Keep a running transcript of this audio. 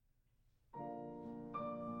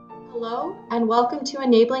Hello, and welcome to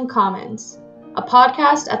Enabling Commons, a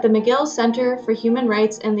podcast at the McGill Center for Human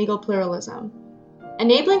Rights and Legal Pluralism.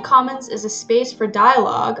 Enabling Commons is a space for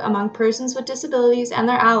dialogue among persons with disabilities and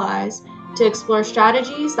their allies to explore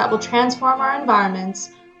strategies that will transform our environments,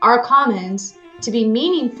 our commons, to be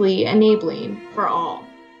meaningfully enabling for all.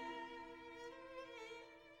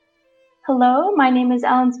 Hello, my name is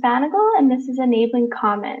Ellen Spanigal, and this is Enabling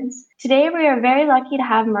Commons. Today we are very lucky to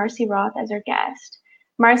have Marcie Roth as our guest.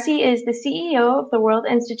 Marcie is the CEO of the World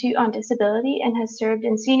Institute on Disability and has served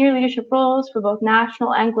in senior leadership roles for both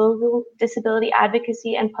national and global disability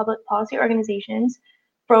advocacy and public policy organizations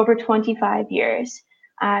for over 25 years.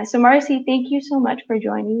 So Marcie, thank you so much for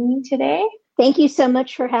joining me today. Thank you so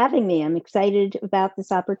much for having me. I'm excited about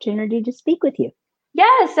this opportunity to speak with you.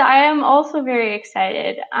 Yes, I am also very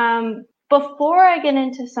excited. Before I get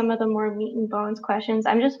into some of the more meat and bones questions,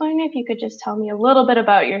 I'm just wondering if you could just tell me a little bit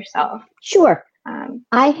about yourself. Sure.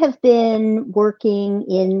 I have been working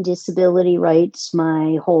in disability rights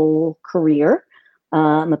my whole career.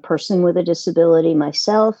 I'm a person with a disability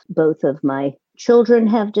myself. Both of my children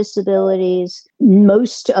have disabilities.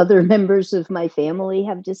 Most other members of my family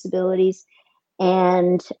have disabilities.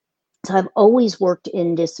 And so I've always worked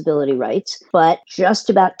in disability rights, but just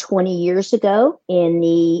about 20 years ago, in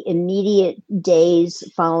the immediate days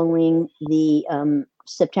following the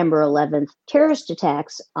September 11th terrorist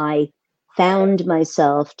attacks, I found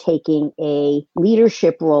myself taking a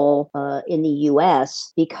leadership role in the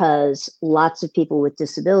U.S. because lots of people with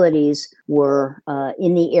disabilities were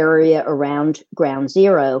in the area around Ground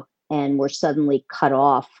Zero and were suddenly cut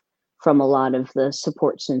off from a lot of the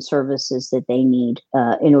supports and services that they need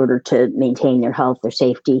in order to maintain their health, their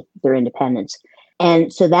safety, their independence.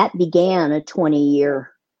 And so that began a 20-year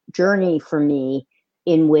journey for me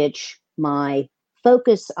in which my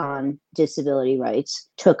focus on disability rights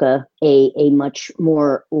took a much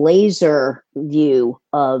more laser view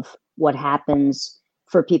of what happens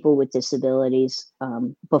for people with disabilities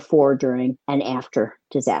before, during, and after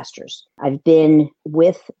disasters. I've been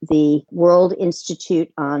with the World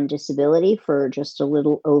Institute on Disability for just a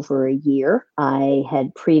little over a year. I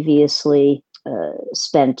had previously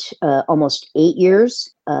spent almost 8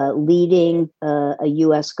 years leading a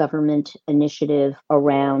U.S. government initiative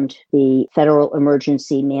around the Federal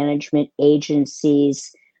Emergency Management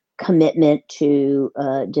Agency's commitment to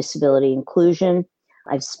disability inclusion.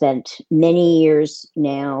 I've spent many years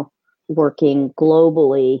now working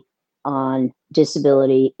globally on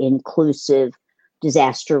disability inclusive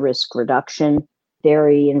disaster risk reduction,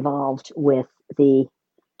 very involved with the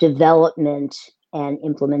development and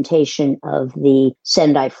implementation of the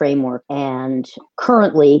Sendai framework, and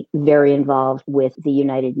currently very involved with the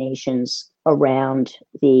United Nations around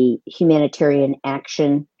the humanitarian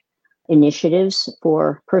action initiatives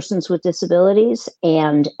for persons with disabilities,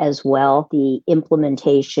 and as well the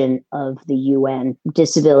implementation of the UN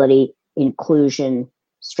disability inclusion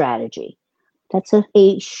strategy. That's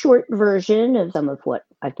a short version of some of what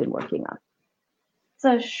I've been working on.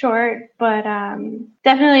 So short, but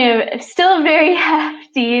definitely still very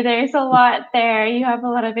hefty. There's a lot there. You have a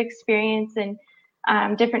lot of experience in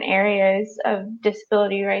different areas of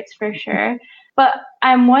disability rights for sure. But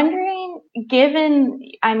I'm wondering, given,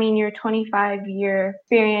 your 25-year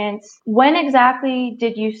experience, when exactly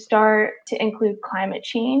did you start to include climate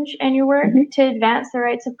change in your work to advance the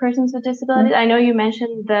rights of persons with disabilities? I know you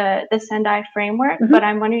mentioned the Sendai framework, but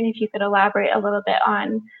I'm wondering if you could elaborate a little bit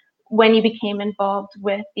on when you became involved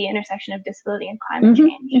with the intersection of disability and climate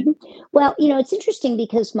change. Well, it's interesting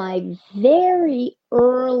because my very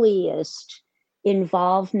earliest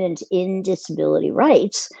involvement in disability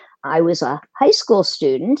rights, I was a high school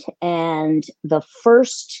student, and the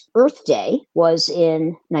first Earth Day was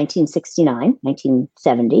in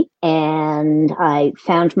 1970, and I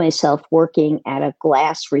found myself working at a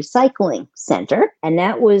glass recycling center, and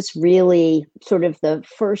that was really sort of the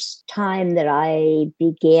first time that I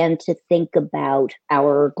began to think about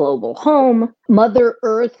our global home, Mother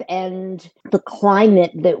Earth, and the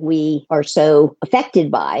climate that we are so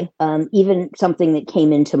affected by, even something that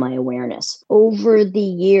came into my awareness. Over the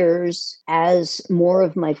years, as more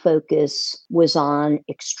of my focus was on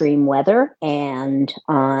extreme weather and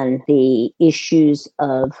on the issues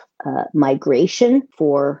of migration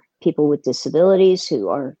for people with disabilities who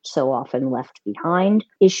are so often left behind,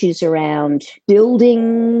 issues around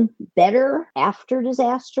building better after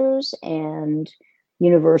disasters and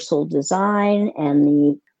universal design, and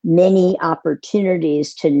the many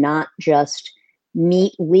opportunities to not just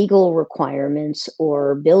meet legal requirements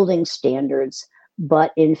or building standards,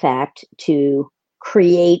 but in fact to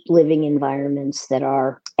create living environments that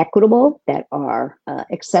are equitable, that are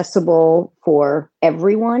accessible for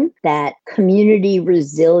everyone, that community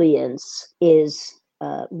resilience is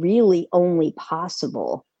really only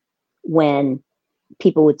possible when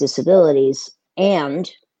people with disabilities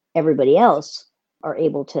and everybody else are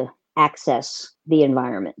able to access the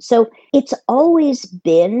environment. So it's always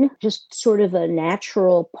been just sort of a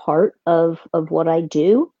natural part of what I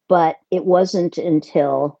do. But it wasn't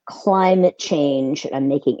until climate change, and I'm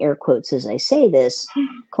making air quotes as I say this,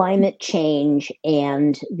 climate change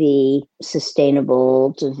and the Sustainable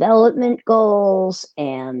Development Goals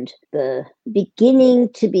and the beginning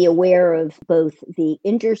to be aware of both the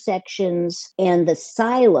intersections and the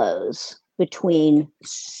silos between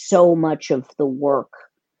so much of the work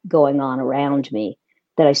going on around me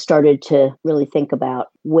that I started to really think about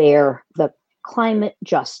where the climate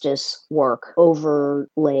justice work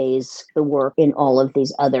overlays the work in all of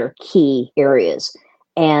these other key areas.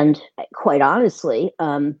 And quite honestly,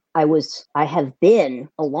 I have been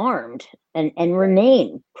alarmed and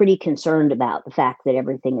remain pretty concerned about the fact that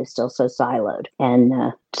everything is still so siloed.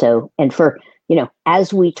 And for,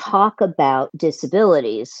 as we talk about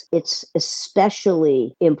disabilities, it's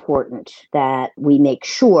especially important that we make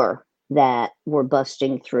sure that we're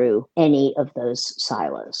busting through any of those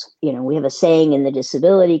silos. We have a saying in the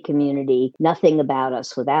disability community, nothing about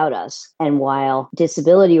us without us. And while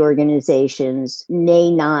disability organizations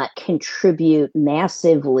may not contribute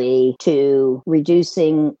massively to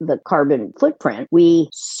reducing the carbon footprint, we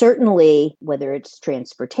certainly, whether it's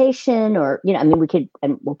transportation or, we could,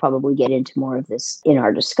 and we'll probably get into more of this in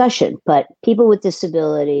our discussion, but people with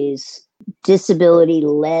disabilities,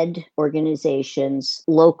 disability-led organizations,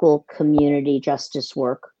 local community justice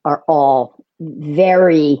work are all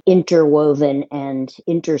very interwoven and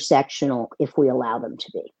intersectional if we allow them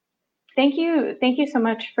to be. Thank you. Thank you so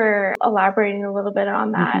much for elaborating a little bit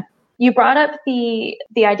on that. Mm-hmm. You brought up the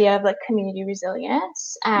idea of community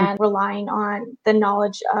resilience and mm-hmm. relying on the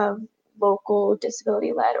knowledge of local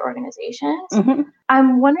disability-led organizations. Mm-hmm.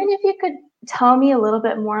 I'm wondering if you could tell me a little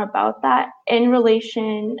bit more about that in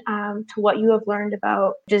relation to what you have learned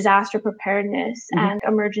about disaster preparedness mm-hmm. and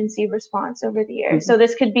emergency response over the years. Mm-hmm. So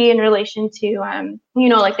this could be in relation to,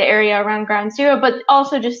 the area around Ground Zero, but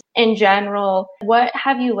also just in general, what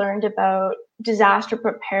have you learned about disaster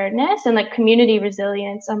preparedness and community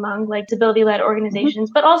resilience among disability-led organizations,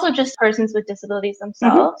 mm-hmm. but also just persons with disabilities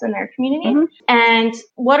themselves mm-hmm. and their community? Mm-hmm. And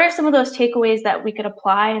what are some of those takeaways that we could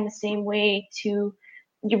apply in the same way to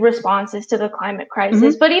responses to the climate crisis,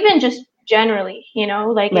 mm-hmm. but even just generally,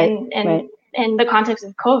 right, in the context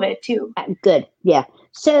of COVID too? Good. Yeah.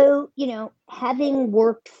 So, having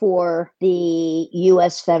worked for the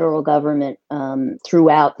U.S. federal government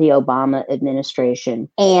throughout the Obama administration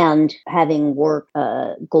and having worked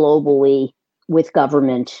globally with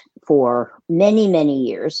government for many, many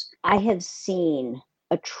years, I have seen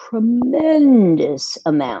a tremendous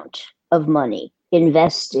amount of money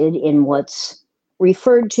invested in what's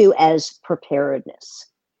referred to as preparedness.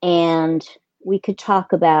 And we could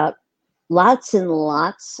talk about lots and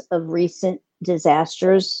lots of recent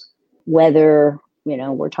disasters, whether,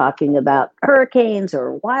 we're talking about hurricanes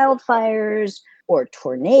or wildfires or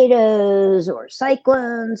tornadoes or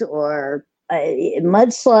cyclones or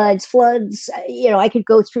mudslides, floods. I could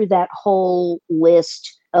go through that whole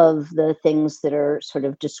list of the things that are sort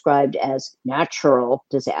of described as natural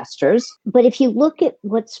disasters. But if you look at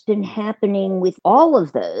what's been happening with all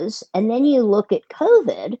of those, and then you look at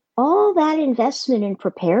COVID, all that investment in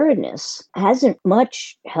preparedness hasn't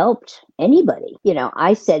much helped anybody.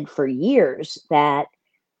 I said for years that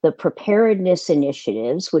the preparedness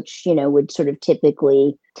initiatives, which, would sort of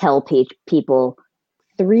typically tell people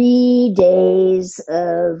 3 days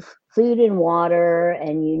of food and water,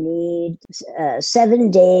 and you need 7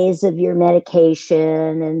 days of your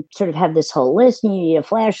medication, and sort of have this whole list, and you need a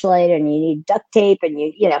flashlight, and you need duct tape, and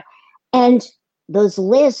and those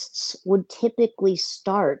lists would typically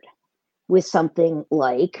start with something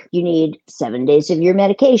like you need 7 days of your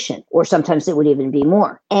medication, or sometimes it would even be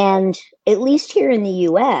more. And at least here in the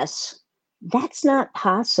US, that's not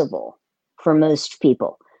possible for most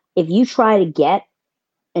people. If you try to get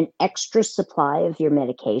an extra supply of your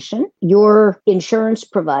medication, your insurance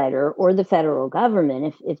provider or the federal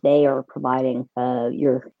government, if they are providing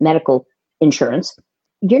your medical insurance,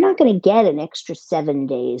 you're not going to get an extra 7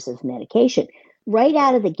 days of medication. Right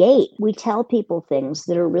out of the gate, we tell people things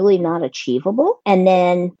that are really not achievable. And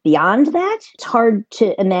then beyond that, it's hard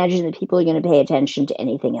to imagine that people are going to pay attention to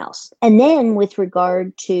anything else. And then with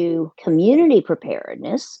regard to community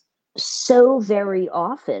preparedness, so very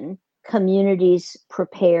often communities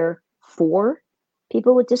prepare for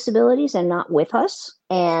people with disabilities and not with us.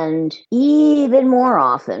 And even more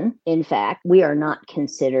often, in fact, we are not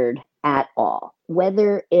considered at all.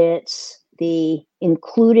 Whether it's the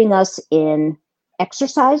including us in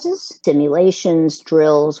exercises, simulations,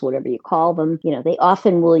 drills, whatever you call them, they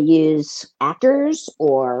often will use actors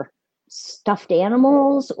or stuffed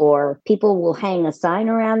animals, or people will hang a sign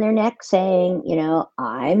around their neck saying,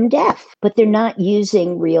 I'm deaf, but they're not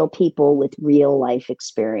using real people with real life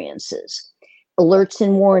experiences. Alerts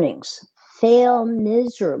and warnings fail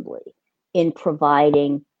miserably in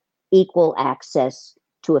providing equal access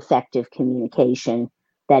to effective communication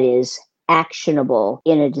that is actionable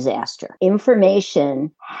in a disaster.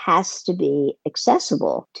 Information has to be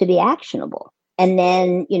accessible to be actionable. And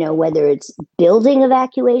then, whether it's building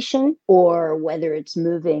evacuation or whether it's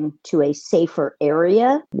moving to a safer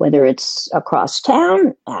area, whether it's across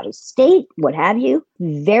town, out of state, what have you,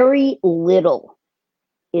 very little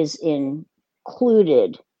is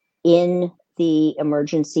included in the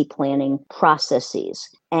emergency planning processes.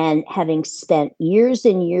 And having spent years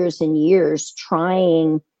and years and years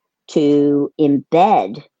trying to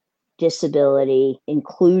embed disability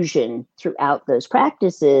inclusion throughout those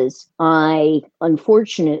practices, I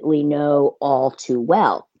unfortunately know all too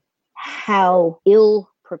well how ill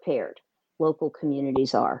prepared local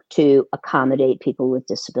communities are to accommodate people with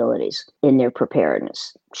disabilities in their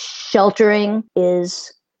preparedness. Sheltering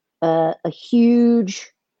is a huge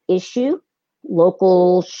issue.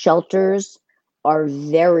 Local shelters are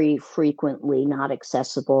very frequently not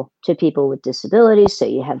accessible to people with disabilities. So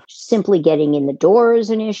you have simply getting in the door is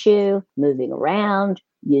an issue, moving around,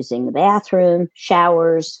 using the bathroom,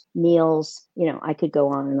 showers, meals, I could go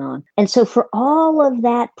on and on. And so for all of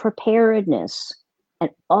that preparedness and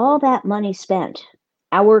all that money spent,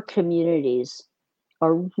 our communities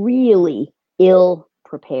are really ill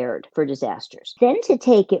prepared for disasters. Then to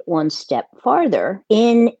take it one step farther,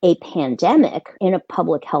 in a pandemic, in a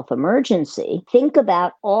public health emergency, think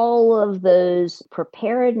about all of those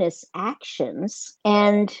preparedness actions,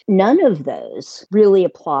 and none of those really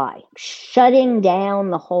apply. Shutting down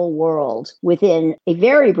the whole world within a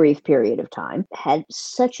very brief period of time had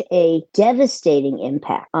such a devastating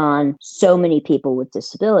impact on so many people with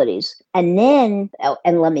disabilities. And then,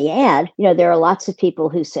 and let me add, there are lots of people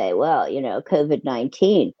who say, well, COVID-19,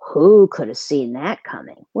 who could have seen that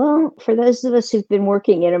coming? Well, for those of us who've been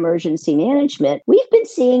working in emergency management, we've been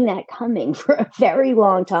seeing that coming for a very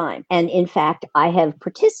long time. And in fact, I have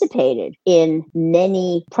participated in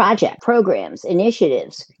many programs,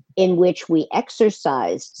 initiatives in which we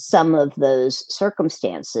exercise some of those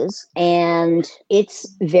circumstances. And it's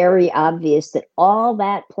very obvious that all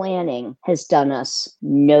that planning has done us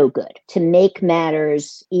no good. To make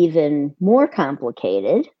matters even more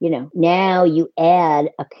complicated, now you add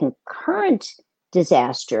a concurrent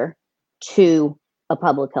disaster to a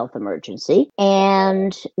public health emergency.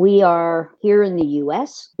 And we are here in the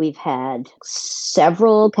US, we've had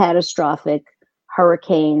several catastrophic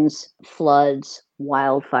hurricanes, floods,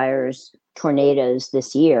 wildfires, tornadoes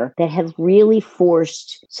this year that have really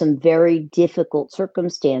forced some very difficult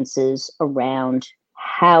circumstances around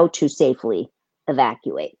how to safely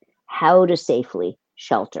evacuate, how to safely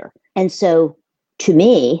shelter. And so, to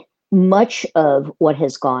me, much of what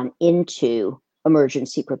has gone into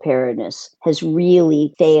emergency preparedness has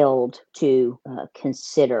really failed to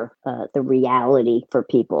consider the reality for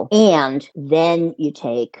people. And then you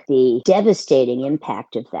take the devastating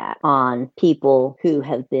impact of that on people who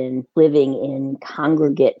have been living in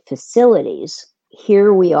congregate facilities.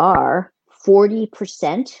 Here we are,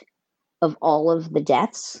 40% of all of the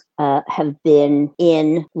deaths have been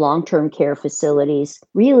in long-term care facilities.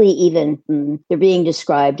 Really, even they're being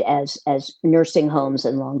described as nursing homes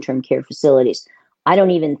and long-term care facilities. I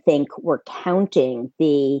don't even think we're counting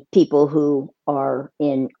the people who are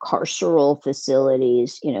in carceral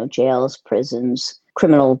facilities, jails, prisons,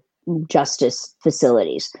 criminal justice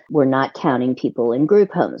facilities. We're not counting people in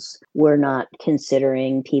group homes. We're not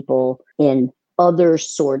considering people in other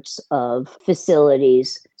sorts of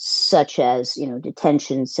facilities, such as,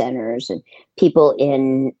 detention centers and people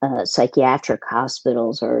in psychiatric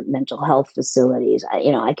hospitals or mental health facilities.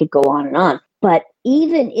 I could go on and on. But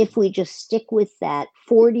even if we just stick with that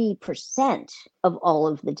 40% of all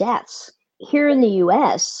of the deaths, here in the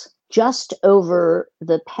US, just over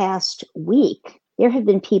the past week, there have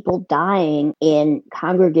been people dying in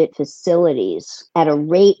congregate facilities at a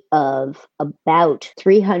rate of about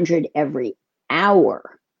 300 every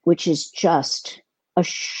hour, which is just a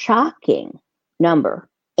shocking number.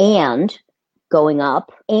 And going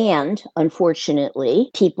up. And unfortunately,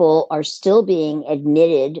 people are still being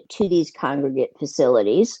admitted to these congregate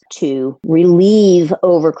facilities to relieve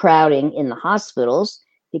overcrowding in the hospitals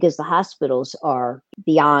because the hospitals are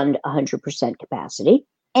beyond 100% capacity.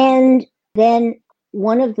 And then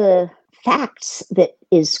one of the facts that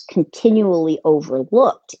is continually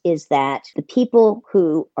overlooked is that the people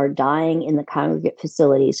who are dying in the congregate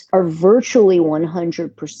facilities are virtually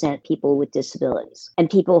 100% people with disabilities. And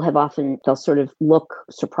people they'll sort of look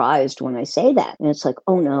surprised when I say that. And it's like,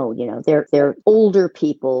 oh no, they're older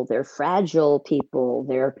people, they're fragile people,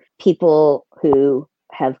 they're people who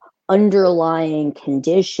have underlying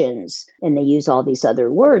conditions, and they use all these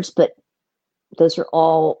other words, but those are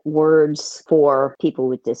all words for people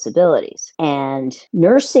with disabilities. And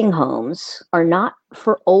nursing homes are not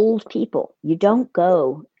for old people. You don't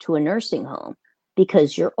go to a nursing home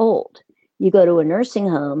because you're old. You go to a nursing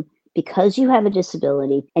home because you have a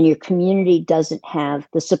disability and your community doesn't have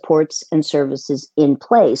the supports and services in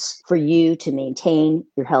place for you to maintain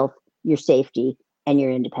your health, your safety, and your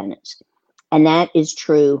independence. And that is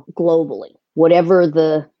true globally. Whatever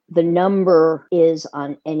the number is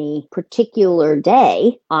on any particular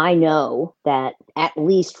day, I know that at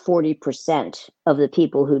least 40% of the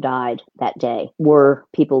people who died that day were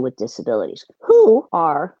people with disabilities who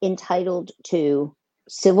are entitled to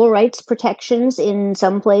civil rights protections in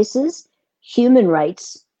some places, human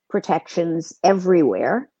rights protections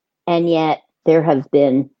everywhere, and yet there have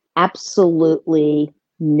been absolutely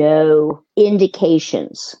no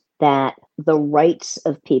indications that the rights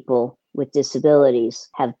of people with disabilities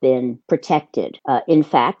have been protected. In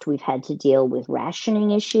fact, we've had to deal with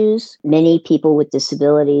rationing issues. Many people with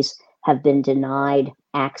disabilities have been denied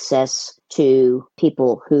access to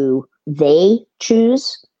people who they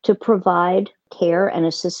choose to provide care and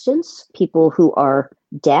assistance. People who are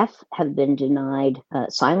deaf have been denied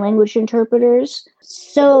sign language interpreters.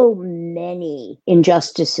 So many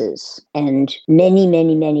injustices, and many,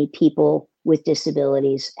 many, many people with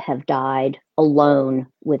disabilities have died alone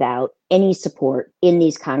without any support in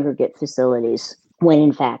these congregate facilities when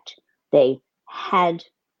in fact they had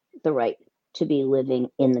the right to be living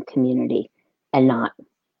in the community and not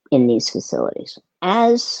in these facilities.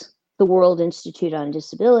 As the World Institute on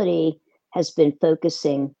Disability has been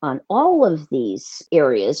focusing on all of these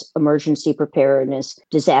areas, emergency preparedness,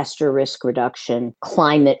 disaster risk reduction,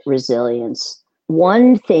 climate resilience,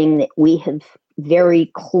 one thing that we have very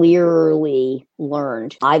clearly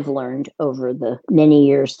learned, I've learned over the many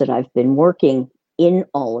years that I've been working in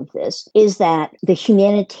all of this, is that the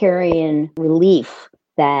humanitarian relief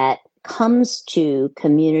that comes to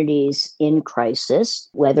communities in crisis,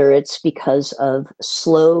 whether it's because of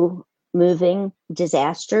slow moving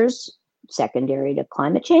disasters secondary to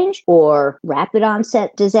climate change, or rapid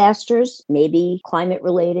onset disasters, maybe climate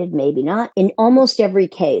related, maybe not. In almost every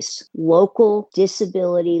case, local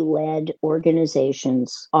disability-led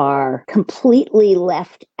organizations are completely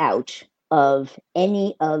left out of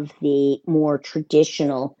any of the more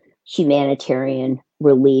traditional humanitarian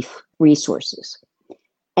relief resources.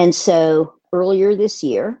 And so earlier this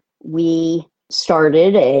year, we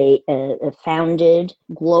started a founded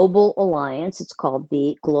global alliance. It's called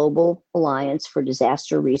the Global Alliance for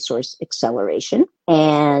Disaster Resource Acceleration.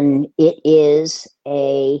 And it is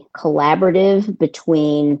a collaborative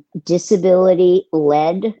between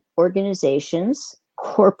disability-led organizations,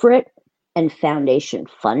 corporate and foundation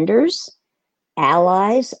funders,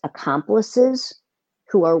 allies, accomplices,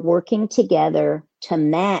 who are working together to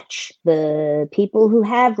match the people who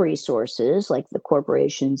have resources, like the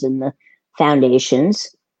corporations and the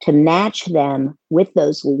foundations, to match them with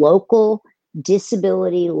those local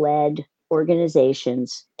disability-led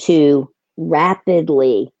organizations to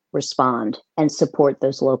rapidly respond and support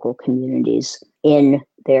those local communities in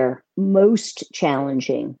their most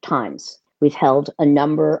challenging times. We've held a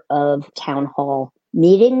number of town hall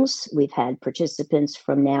meetings. We've had participants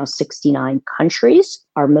from now 69 countries.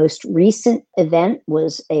 Our most recent event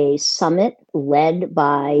was a summit led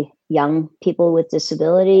by young people with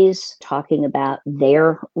disabilities, talking about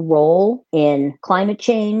their role in climate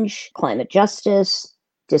change, climate justice,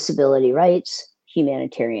 disability rights,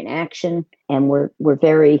 humanitarian action. And we're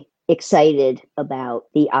very excited about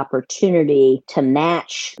the opportunity to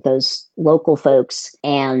match those local folks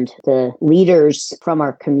and the leaders from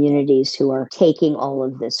our communities who are taking all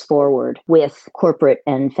of this forward with corporate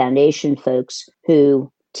and foundation folks who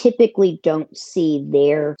typically don't see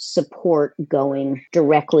their support going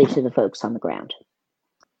directly to the folks on the ground.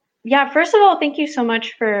 Yeah, first of all, thank you so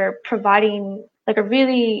much for providing like a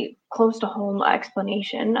really close to home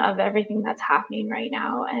explanation of everything that's happening right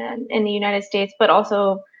now and in the United States, but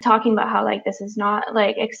also talking about how like this is not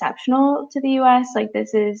like exceptional to the US. Like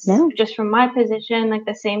this is just from my position, like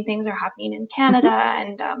the same things are happening in Canada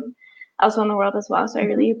and elsewhere in the world as well. So I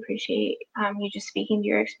really appreciate you just speaking to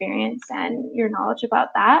your experience and your knowledge about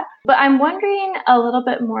that. But I'm wondering a little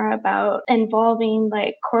bit more about involving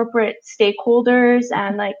like corporate stakeholders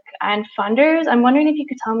and funders. I'm wondering if you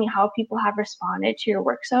could tell me how people have responded to your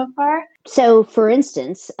work so far. So, for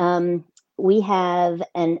instance, we have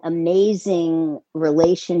an amazing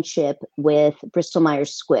relationship with Bristol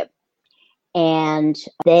Myers Squibb, and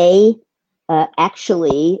they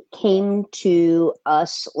actually came to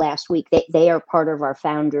us last week. They are part of our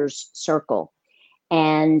founders circle.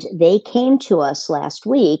 And they came to us last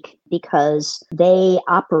week because they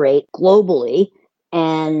operate globally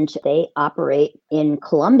and they operate in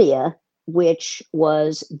Colombia, which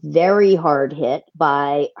was very hard hit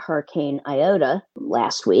by Hurricane Iota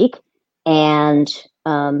last week. And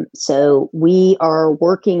so we are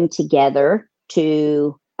working together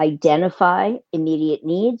to identify immediate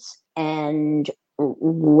needs and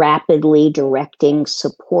rapidly directing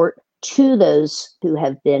support to those who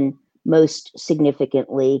have been most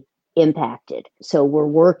significantly impacted. So we're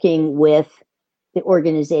working with the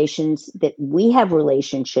organizations that we have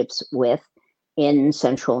relationships with in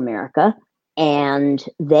Central America, and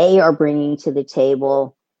they are bringing to the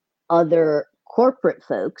table other corporate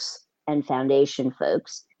folks and foundation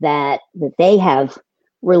folks that they have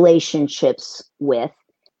relationships with.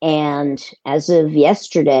 And as of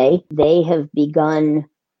yesterday, they have begun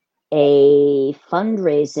a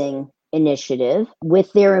fundraising initiative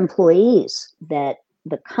with their employees that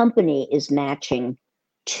the company is matching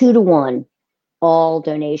 2-to-1 all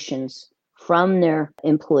donations from their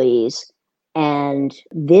employees. And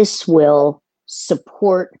this will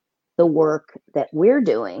support the work that we're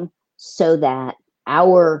doing so that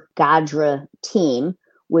our GADRA team,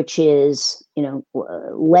 which is,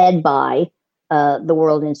 led by the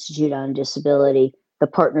World Institute on Disability, the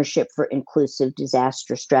Partnership for Inclusive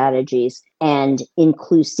Disaster Strategies, and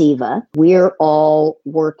Inclusiva. We're all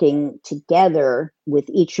working together with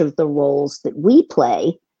each of the roles that we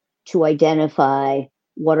play to identify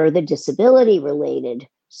what are the disability-related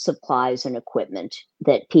supplies and equipment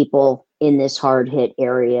that people in this hard-hit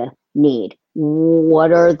area need.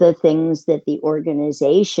 What are the things that the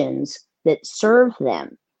organizations that serve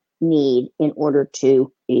them need in order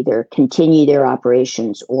to either continue their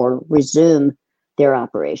operations or resume their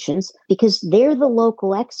operations, because they're the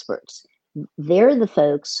local experts. They're the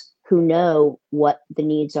folks who know what the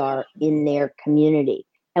needs are in their community.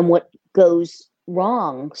 And what goes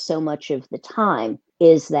wrong so much of the time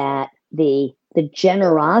is that the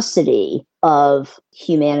generosity of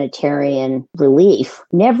humanitarian relief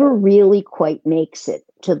never really quite makes it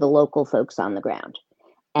to the local folks on the ground.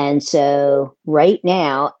 And so right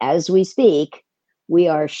now, as we speak, we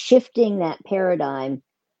are shifting that paradigm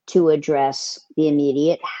to address the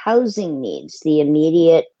immediate housing needs, the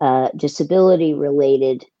immediate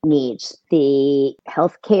disability-related needs, the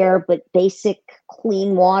healthcare, but basic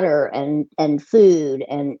clean water and food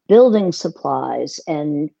and building supplies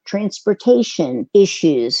and transportation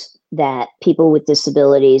issues that people with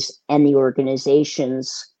disabilities and the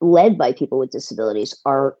organizations led by people with disabilities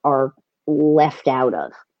are left out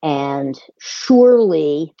of. And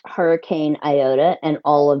surely Hurricane Iota and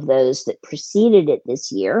all of those that preceded it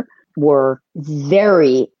this year were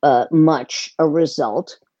very much a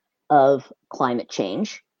result of climate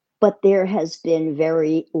change. But there has been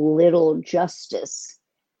very little justice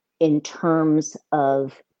in terms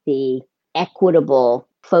of the equitable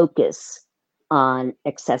focus on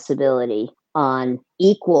accessibility, on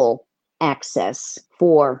equal access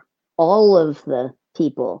for all of the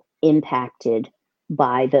people impacted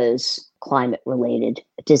by those climate-related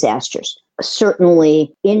disasters.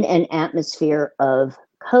 Certainly in an atmosphere of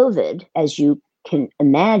COVID, as you can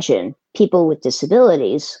imagine, people with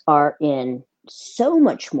disabilities are in so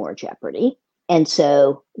much more jeopardy. And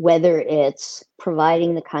so whether it's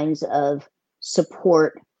providing the kinds of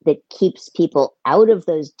support that keeps people out of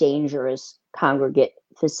those dangerous congregate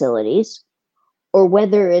facilities, or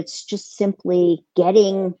whether it's just simply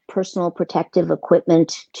getting personal protective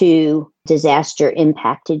equipment to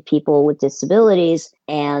disaster-impacted people with disabilities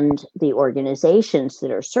and the organizations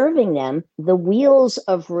that are serving them, the wheels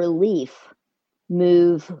of relief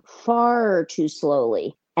move far too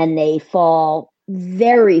slowly, and they fall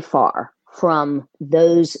very far from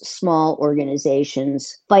those small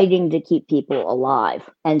organizations fighting to keep people alive.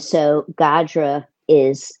 And so GADRA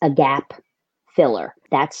is a gap filler.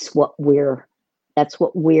 That's what we're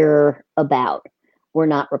about. We're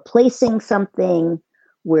not replacing something.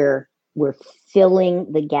 We're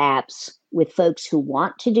filling the gaps with folks who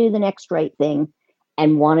want to do the next right thing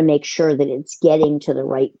and want to make sure that it's getting to the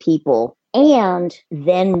right people. And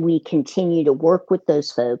then we continue to work with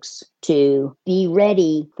those folks to be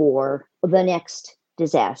ready for the next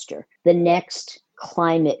disaster, the next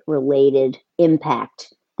climate-related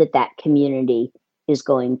impact that community is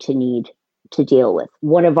going to need to deal with.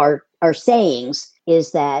 One of our sayings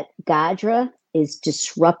is that GADRA is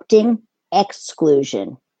disrupting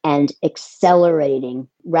exclusion and accelerating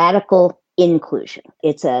radical inclusion.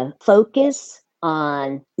 It's a focus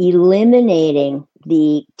on eliminating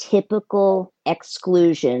the typical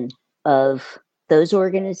exclusion of those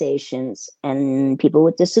organizations and people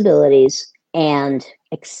with disabilities and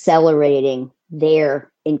accelerating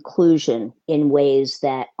their inclusion in ways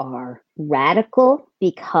that are radical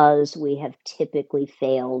because we have typically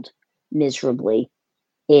failed miserably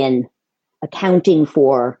in accounting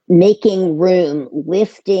for, making room,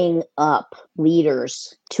 lifting up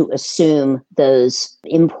leaders to assume those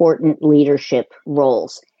important leadership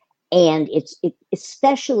roles. And it's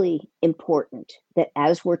especially important that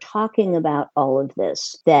as we're talking about all of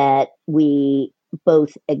this, that we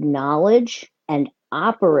both acknowledge and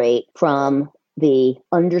operate from the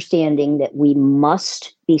understanding that we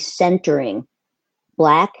must be centering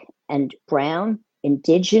Black and Brown,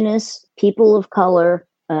 Indigenous, people of color,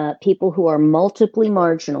 people who are multiply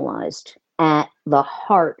marginalized at the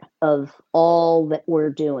heart of all that we're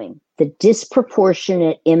doing. The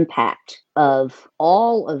disproportionate impact of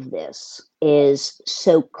all of this is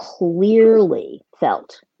so clearly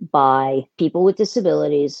felt by people with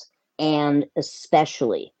disabilities and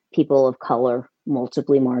especially people of color,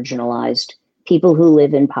 multiply marginalized, people who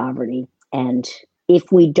live in poverty. And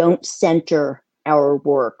if we don't center our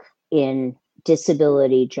work in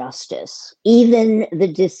disability justice, even the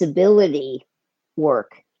disability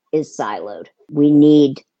work is siloed. We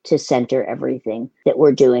need to center everything that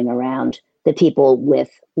we're doing around the people with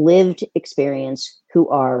lived experience who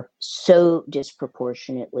are so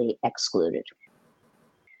disproportionately excluded.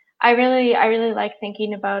 I really like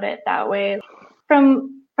thinking about it that way.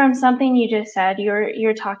 From something you just said,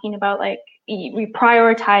 you're talking about like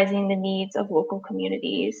prioritizing the needs of local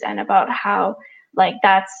communities and about how like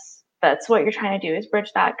that's what you're trying to do is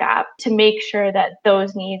bridge that gap to make sure that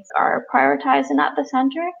those needs are prioritized and at the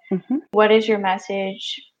center. Mm-hmm. What is your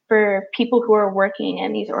message for people who are working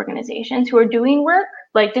in these organizations who are doing work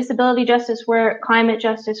like disability justice work, climate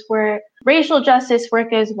justice work, racial justice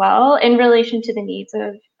work as well in relation to the needs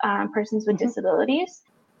of persons with disabilities?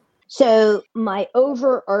 So my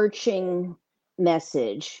overarching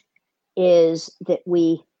message is that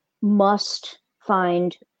we must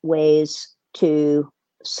find ways to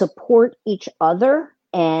support each other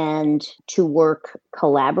and to work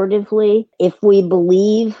collaboratively. If we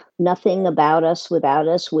believe nothing about us without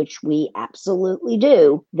us, which we absolutely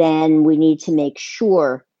do, then we need to make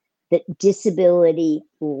sure that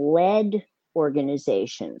disability-led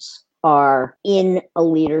organizations are in a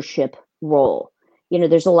leadership role. You know,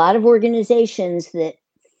 there's a lot of organizations that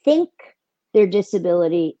think they're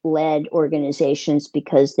disability-led organizations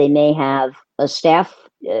because they may have a staff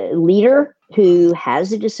leader who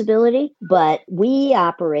has a disability, but we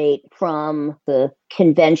operate from the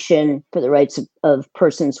Convention for the Rights of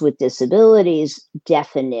Persons with Disabilities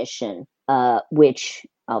definition, which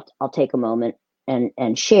I'll take a moment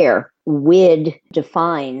and share. WID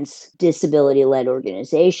defines disability-led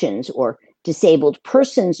organizations or disabled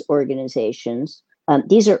persons organizations.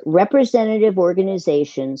 These are representative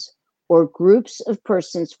organizations or groups of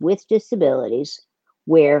persons with disabilities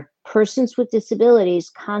where persons with disabilities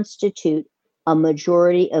constitute a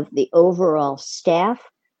majority of the overall staff,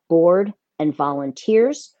 board, and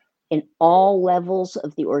volunteers in all levels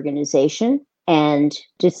of the organization. And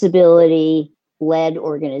disability-led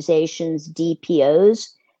organizations, DPOs,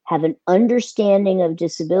 have an understanding of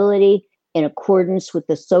disability in accordance with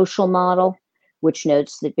the social model, which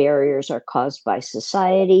notes that barriers are caused by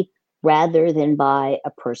society rather than by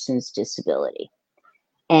a person's disability.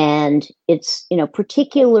 And it's,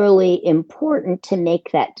 particularly important to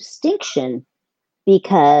make that distinction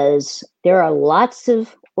because there are lots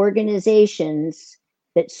of organizations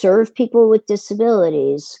that serve people with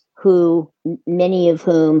disabilities who, many of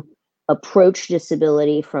whom approach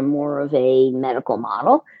disability from more of a medical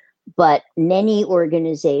model, but many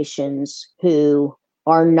organizations who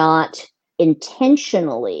are not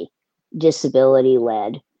intentionally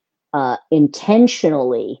disability-led,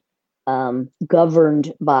 intentionally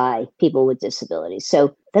governed by people with disabilities.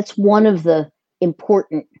 So that's one of the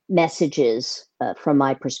important messages from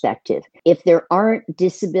my perspective. If there aren't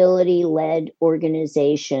disability-led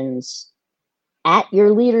organizations at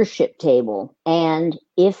your leadership table. And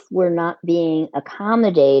if we're not being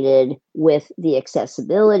accommodated with the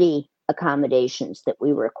accessibility accommodations that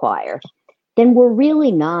we require, then we're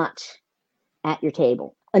really not at your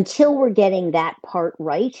table. Until we're getting that part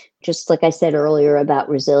right, just like I said earlier about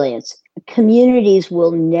resilience, communities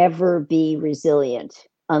will never be resilient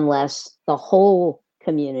unless the whole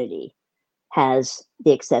community has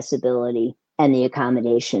the accessibility and the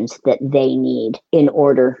accommodations that they need in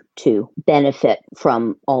order to benefit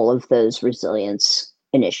from all of those resilience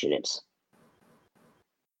initiatives.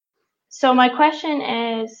 So my question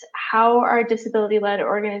is, how are disability-led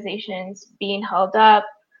organizations being held up?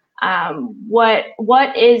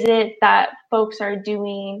 What is it that folks are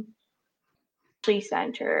doing to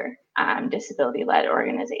center disability-led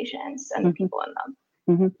organizations and the people in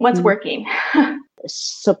them? What's working?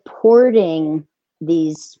 Supporting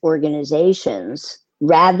these organizations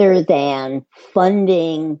rather than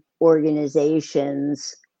funding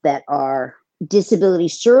organizations that are disability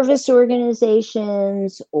service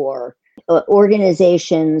organizations or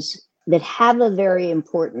organizations that have a very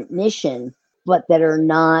important mission, but that are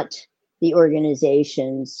not the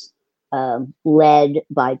organizations led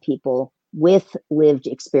by people with lived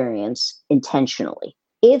experience intentionally.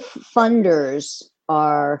 If funders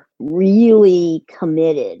are really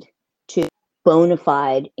committed to bona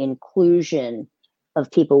fide inclusion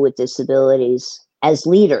of people with disabilities as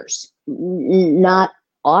leaders, not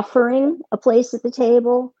offering a place at the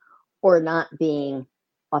table or not being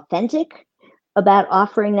authentic about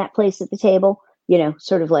offering that place at the table,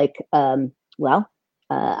 sort of like,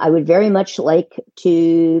 I would very much like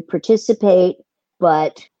to participate,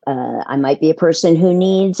 but I might be a person who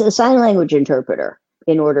needs a sign language interpreter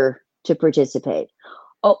in order to participate.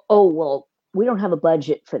 Well, we don't have a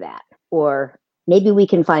budget for that. Or maybe we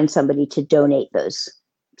can find somebody to donate those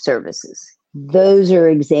services. Those are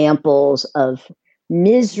examples of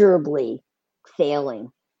miserably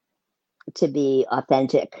failing to be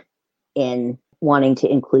authentic in wanting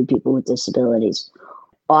to include people with disabilities.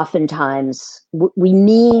 Oftentimes, we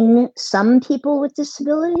mean some people with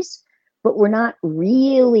disabilities, but we're not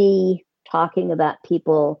really talking about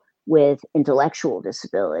people with intellectual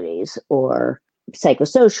disabilities or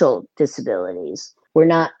psychosocial disabilities. We're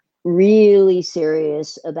not really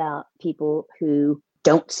serious about people who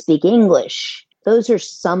don't speak English. Those are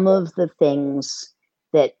some of the things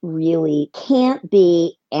that really can't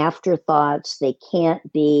be afterthoughts. They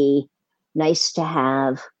can't be nice to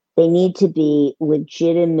have. They need to be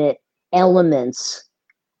legitimate elements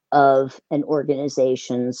of an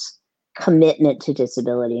organization's commitment to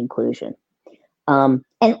disability inclusion. And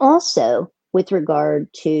also, with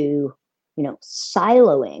regard to,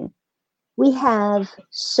 siloing, we have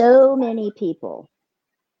so many people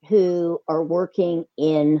who are working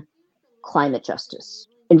in climate justice,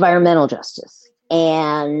 environmental justice,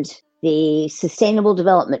 and the Sustainable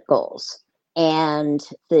Development Goals, and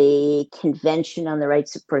the Convention on the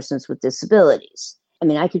Rights of Persons with Disabilities. I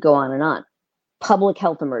mean, I could go on and on. Public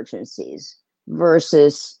health emergencies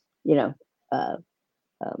versus,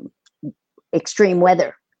 extreme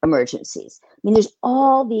weather emergencies. I mean, there's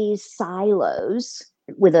all these silos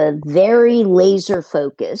with a very laser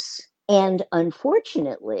focus. And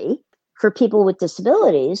unfortunately, for people with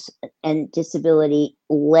disabilities and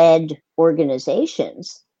disability-led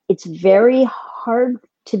organizations, it's very hard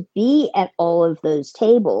to be at all of those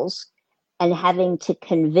tables and having to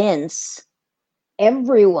convince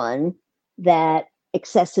everyone that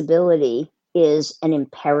accessibility is an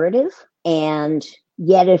imperative. And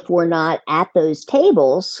yet, if we're not at those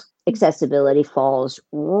tables, accessibility falls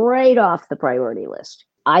right off the priority list.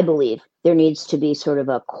 I believe there needs to be sort of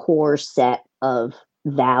a core set of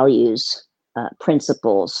values,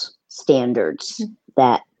 principles, standards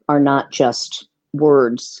that are not just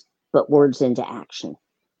words, but words into action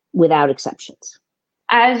without exceptions.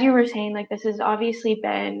 As you were saying, this has obviously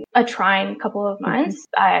been a trying couple of months.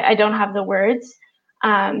 I don't have the words,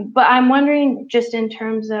 but I'm wondering, just in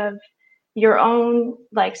terms of your own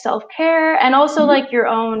self-care and also your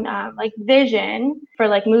own vision for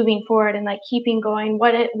moving forward and keeping going,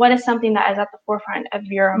 what is something that is at the forefront of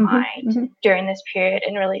your mind during this period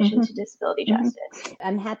in relation to disability justice?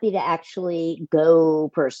 I'm happy to actually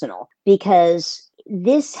go personal, because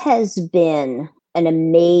this has been an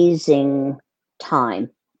amazing time.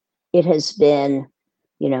 It has been,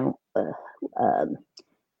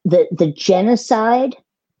 the genocide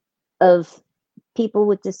of people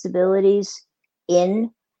with disabilities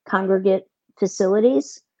in congregate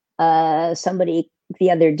facilities. Somebody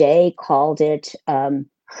the other day called it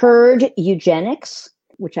herd eugenics,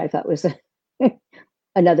 which I thought was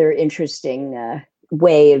another interesting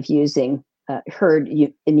way of using herd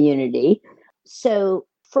immunity. So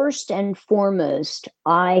first and foremost,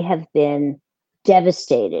 I have been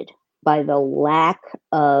devastated by the lack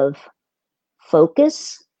of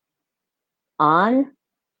focus on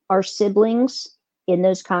our siblings in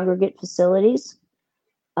those congregate facilities.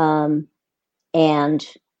 And,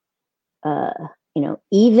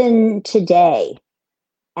 even today,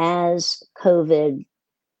 as COVID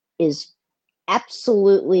is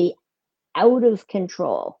absolutely out of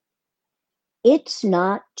control, it's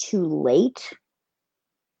not too late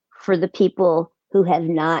for the people who have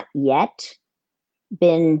not yet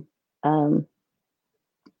been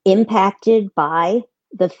impacted by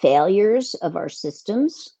the failures of our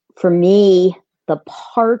systems. For me, the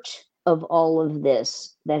part of all of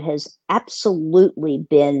this that has absolutely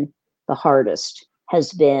been the hardest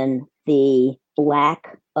has been the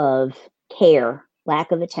lack of care,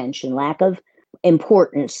 lack of attention, lack of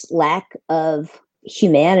importance, lack of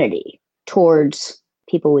humanity towards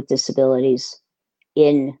people with disabilities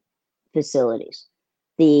in facilities.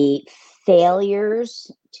 The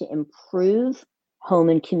failures to improve home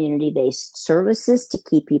and community-based services to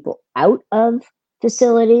keep people out of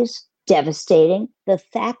facilities, devastating. The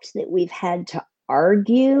fact that we've had to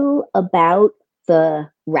argue about the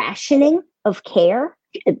rationing of care,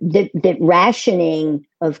 that rationing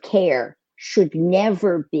of care should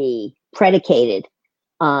never be predicated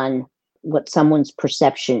on what someone's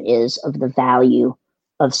perception is of the value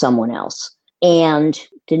of someone else, and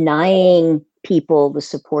denying people the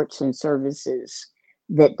supports and services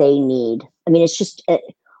that they need. I mean, it's just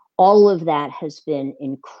all of that has been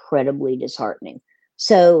incredibly disheartening.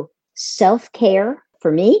 So self-care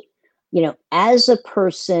for me, as a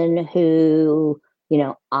person who,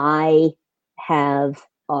 I have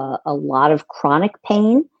a lot of chronic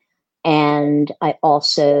pain, and I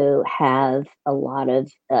also have a lot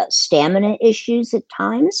of stamina issues at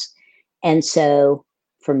times. And so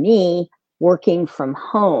for me, working from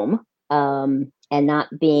home and not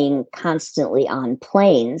being constantly on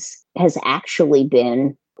planes has actually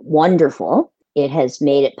been wonderful. It has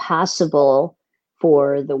made it possible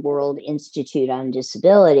for the World Institute on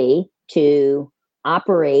Disability to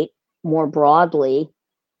operate more broadly.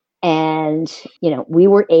 And,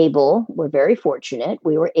 we're very fortunate.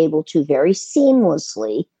 We were able to very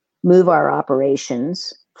seamlessly move our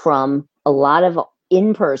operations from a lot of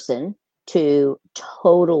in-person to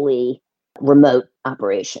totally remote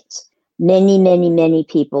operations. Many, many, many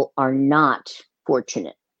people are not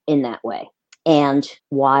fortunate in that way. And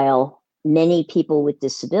while many people with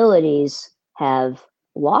disabilities have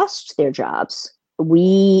lost their jobs,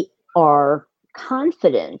 we are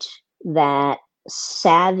confident that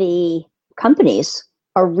savvy companies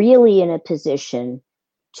are really in a position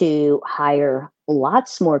to hire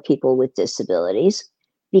lots more people with disabilities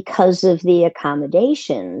because of the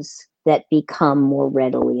accommodations that become more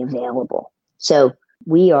readily available. So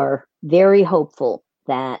we are very hopeful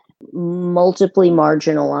that multiply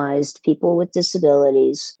marginalized people with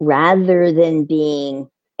disabilities, rather than being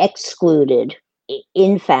excluded,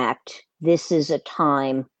 in fact, this is a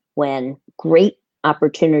time when great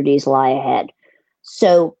opportunities lie ahead.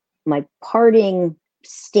 So my parting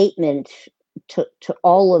statement to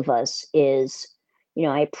all of us is,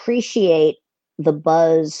 I appreciate the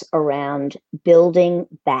buzz around building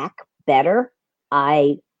back better.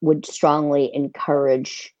 I would strongly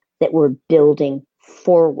encourage that we're building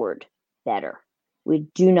forward better. We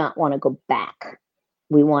do not want to go back.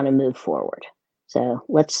 We want to move forward. So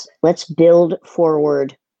let's build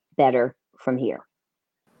forward better from here.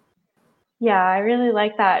 Yeah, I really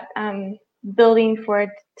like that. Building forward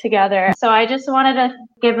together. So I just wanted to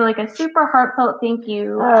give a super heartfelt thank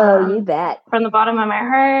you. You bet. From the bottom of my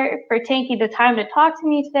heart for taking the time to talk to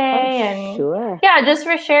me today. And sure. Yeah, just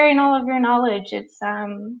for sharing all of your knowledge. It's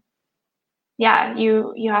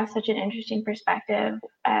you have such an interesting perspective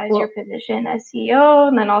as your position as CEO,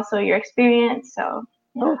 and then also your experience. So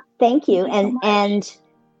thank you. And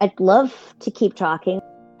I'd love to keep talking.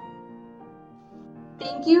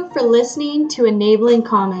 Thank you for listening to Enabling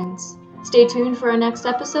Commons. Stay tuned for our next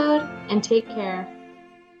episode and take care.